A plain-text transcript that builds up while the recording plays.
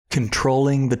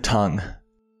Controlling the tongue.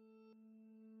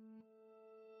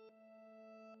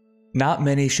 Not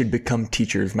many should become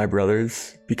teachers, my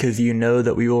brothers, because you know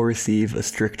that we will receive a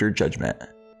stricter judgment.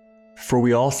 For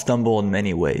we all stumble in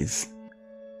many ways.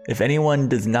 If anyone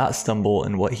does not stumble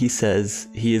in what he says,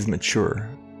 he is mature,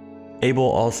 able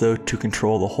also to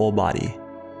control the whole body.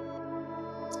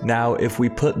 Now, if we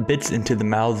put bits into the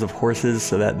mouths of horses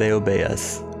so that they obey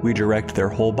us, we direct their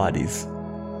whole bodies.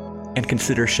 And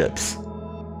consider ships.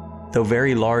 Though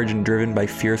very large and driven by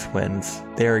fierce winds,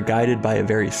 they are guided by a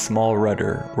very small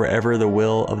rudder wherever the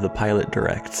will of the pilot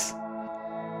directs.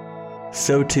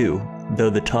 So too, though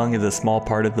the tongue is a small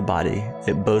part of the body,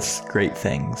 it boasts great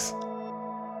things.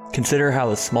 Consider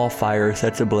how a small fire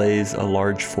sets ablaze a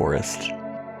large forest.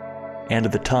 And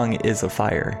the tongue is a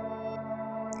fire.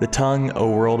 The tongue, a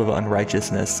world of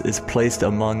unrighteousness, is placed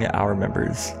among our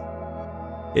members.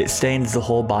 It stains the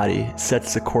whole body,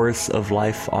 sets the course of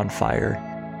life on fire,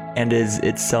 and is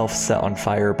itself set on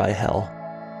fire by hell.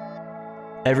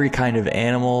 Every kind of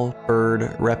animal,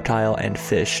 bird, reptile, and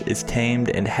fish is tamed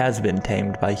and has been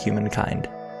tamed by humankind,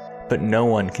 but no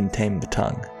one can tame the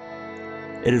tongue.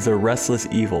 It is a restless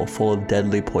evil full of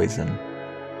deadly poison.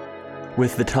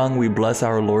 With the tongue we bless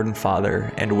our Lord and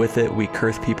Father, and with it we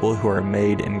curse people who are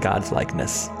made in God's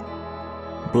likeness.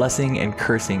 Blessing and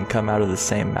cursing come out of the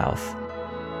same mouth.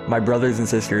 My brothers and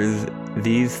sisters,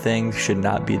 these things should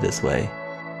not be this way.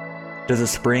 Does a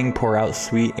spring pour out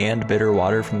sweet and bitter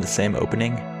water from the same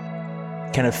opening?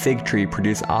 Can a fig tree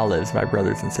produce olives, my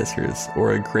brothers and sisters,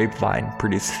 or a grapevine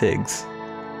produce figs?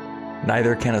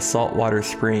 Neither can a saltwater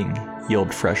spring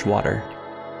yield fresh water.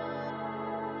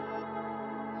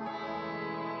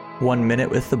 1 Minute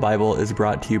with the Bible is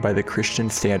brought to you by the Christian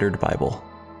Standard Bible.